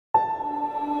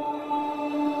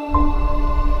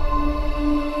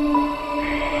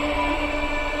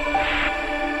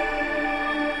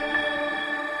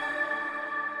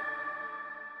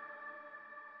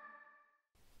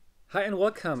Hi and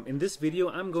welcome. In this video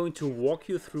I'm going to walk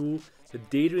you through the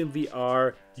Daydream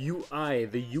VR UI,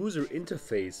 the user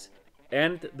interface,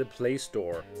 and the Play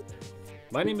Store.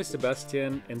 My name is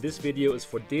Sebastian and this video is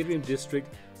for Daydream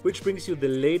District, which brings you the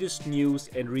latest news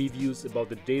and reviews about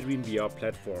the Daydream VR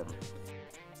platform.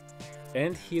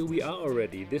 And here we are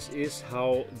already. This is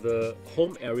how the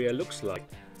home area looks like.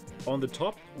 On the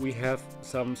top we have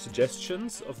some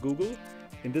suggestions of Google.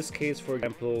 In this case, for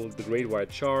example, the Great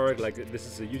White Chart, like this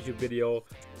is a YouTube video,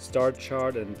 start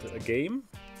chart and a game.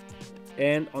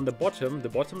 And on the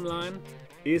bottom line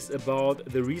is about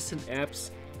the recent apps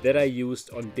that I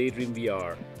used on Daydream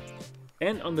VR.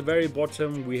 And on the very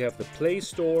bottom we have the Play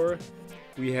Store,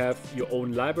 we have your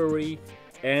own library,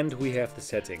 and we have the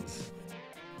settings.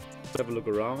 Let's have a look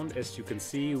around. As you can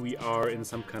see, we are in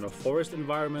some kind of forest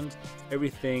environment.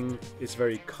 Everything is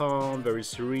very calm, very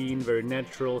serene, very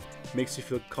natural, makes you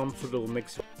feel comfortable.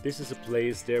 This is a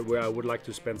place there where I would like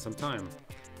to spend some time.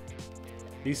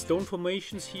 These stone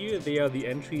formations here, they are the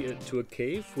entry to a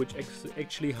cave which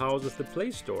actually houses the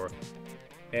Play Store.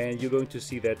 And you're going to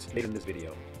see that later in this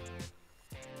video.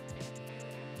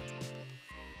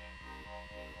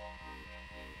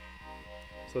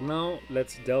 So now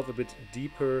let's delve a bit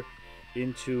deeper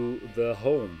into the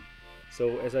home.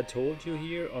 So as I told you,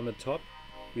 here on the top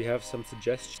we have some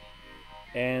suggestions,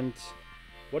 and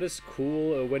what is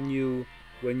cool when you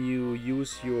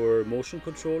use your motion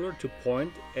controller to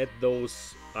point at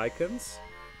those icons,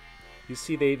 you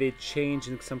see they change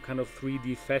in some kind of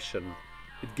 3D fashion.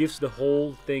 It gives the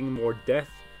whole thing more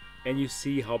depth, and you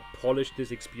see how polished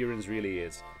this experience really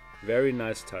is. Very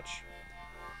nice touch.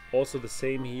 Also the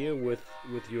same here with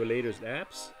your latest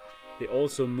apps. They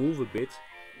also move a bit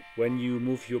when you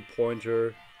move your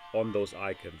pointer on those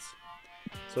icons.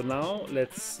 So now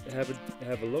let's have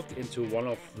a look into one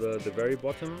of the very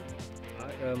bottom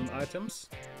items.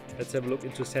 Let's have a look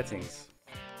into settings.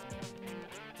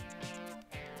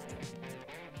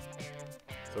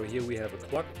 So here we have a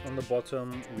clock on the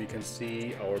bottom. We can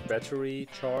see our battery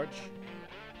charge,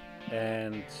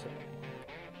 and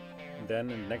then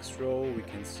in the next row we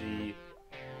can see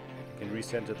we can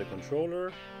recenter the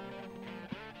controller,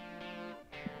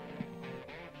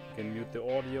 we can mute the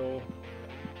audio,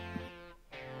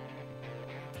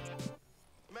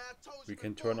 we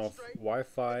can turn off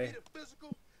Wi-Fi,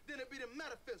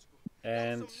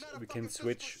 and we can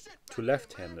switch to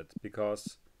left-handed,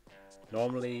 because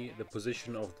normally the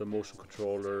position of the motion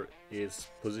controller is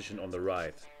positioned on the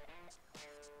right.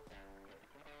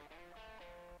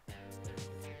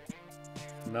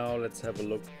 Now let's have a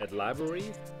look at library.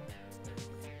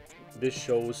 This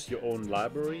shows your own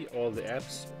library, all the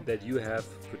apps that you have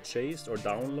purchased or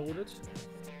downloaded.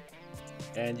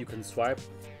 And you can swipe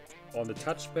on the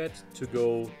touchpad to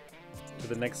go to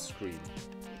the next screen.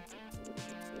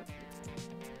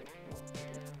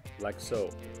 Like so.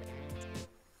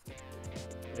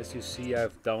 As you see,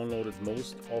 I've downloaded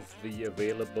most of the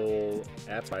available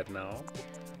apps right now.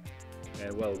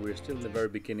 And well, we're still in the very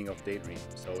beginning of Daydream,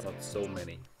 so not so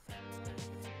many.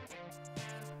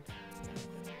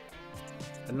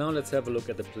 And now let's have a look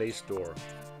at the Play Store.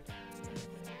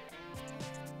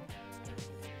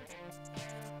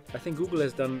 I think Google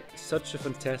has done such a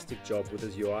fantastic job with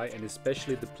this UI, and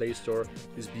especially the Play Store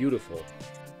is beautiful.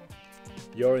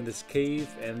 You're in this cave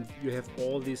and you have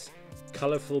all these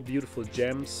colorful, beautiful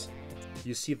gems.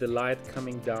 You see the light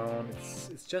coming down.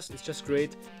 It's just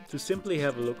great to simply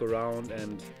have a look around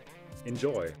and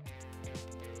enjoy.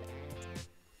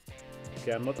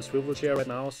 Okay, I'm not in a swivel chair right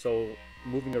now, so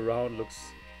moving around looks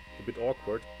a bit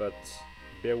awkward, but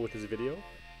bear with this video,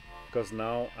 because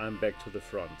now I'm back to the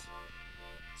front.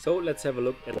 So let's have a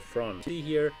look at the front. See,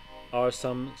 here are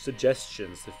some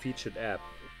suggestions, the featured app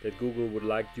that Google would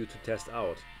like you to test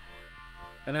out.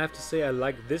 And I have to say, I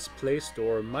like this Play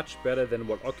Store much better than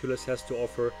what Oculus has to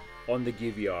offer on the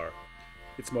Gear VR.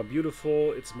 It's more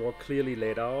beautiful, it's more clearly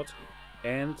laid out,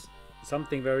 and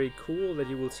something very cool that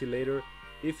you will see later,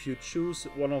 if you choose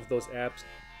one of those apps,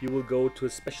 you will go to a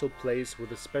special place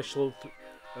with a special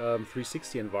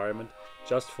 360 environment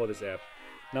just for this app.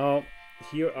 Now,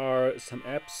 here are some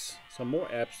apps, some more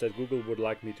apps that Google would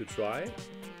like me to try.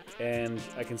 And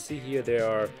I can see here there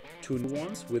are two new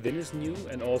ones. Within is new,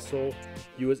 and also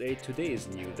USA Today is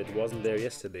new, that wasn't there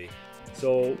yesterday.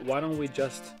 So why don't we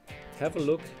just have a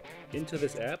look into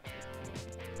this app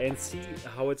and see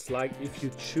how it's like if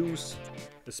you choose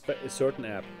a certain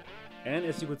app. And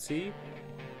as you could see,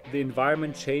 the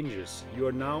environment changes. You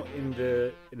are now in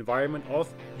the environment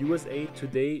of USA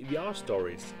Today VR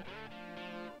stories.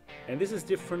 And this is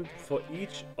different for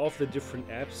each of the different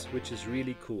apps, which is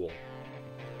really cool.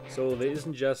 So there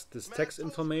isn't just this text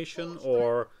information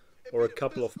or or a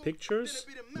couple of pictures.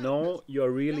 No, you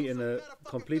are really in a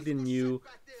completely new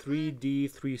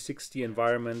 3D 360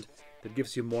 environment that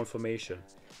gives you more information.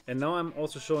 And now I'm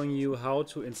also showing you how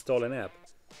to install an app.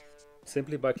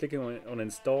 Simply by clicking on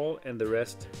install, and the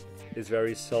rest is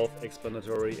very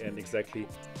self-explanatory and exactly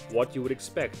what you would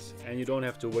expect. And you don't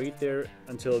have to wait there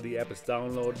until the app is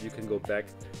downloaded. You can go back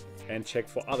and check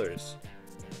for others.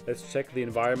 Let's check the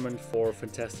environment for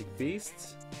Fantastic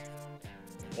Beasts.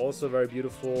 Also very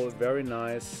beautiful, very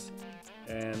nice,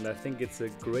 and I think it's a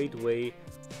great way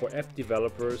for app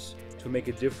developers to make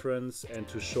a difference and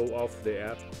to show off their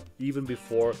app even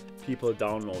before people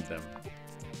download them.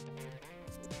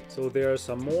 So there are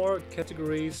some more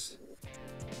categories,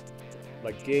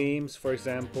 like games, for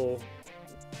example.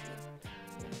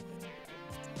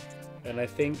 And I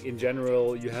think in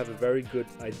general you have a very good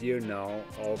idea now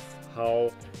of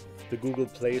how the Google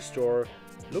Play Store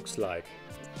looks like.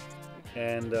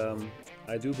 And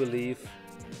I do believe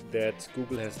that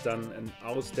Google has done an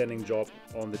outstanding job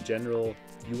on the general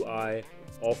UI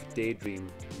of Daydream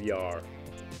VR.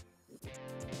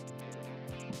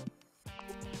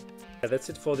 That's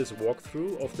it for this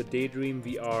walkthrough of the Daydream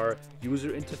VR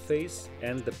user interface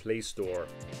and the Play Store.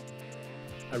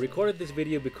 I recorded this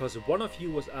video because one of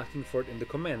you was asking for it in the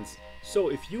comments. So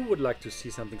if you would like to see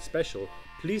something special,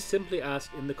 please simply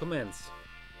ask in the comments.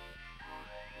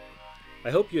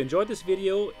 I hope you enjoyed this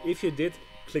video. If you did,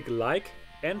 click like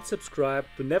and subscribe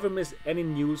to never miss any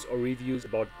news or reviews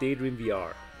about Daydream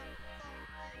VR.